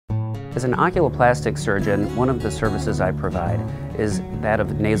As an oculoplastic surgeon, one of the services I provide is that of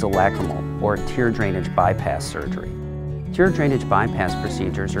nasolacrimal or tear drainage bypass surgery. Tear drainage bypass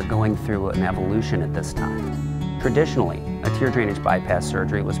procedures are going through an evolution at this time. Traditionally, a tear drainage bypass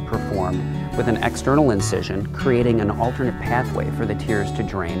surgery was performed with an external incision, creating an alternate pathway for the tears to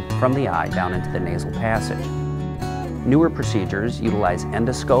drain from the eye down into the nasal passage. Newer procedures utilize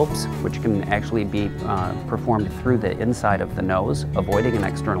endoscopes, which can actually be performed through the inside of the nose, avoiding an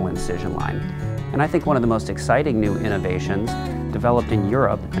external incision line. And I think one of the most exciting new innovations developed in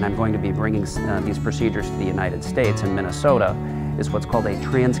Europe, and I'm going to be bringing these procedures to the United States in Minnesota, is what's called a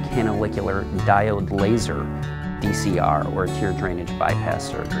transcanalicular diode laser, DCR, or tear drainage bypass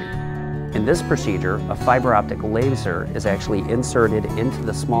surgery. In this procedure, a fiber optic laser is actually inserted into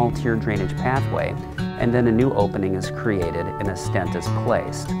the small tear drainage pathway, and then a new opening is created and a stent is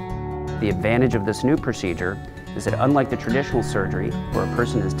placed. The advantage of this new procedure is that unlike the traditional surgery, where a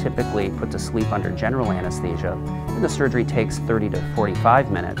person is typically put to sleep under general anesthesia, and the surgery takes 30 to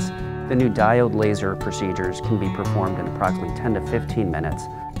 45 minutes, the new diode laser procedures can be performed in approximately 10 to 15 minutes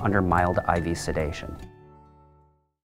under mild IV sedation.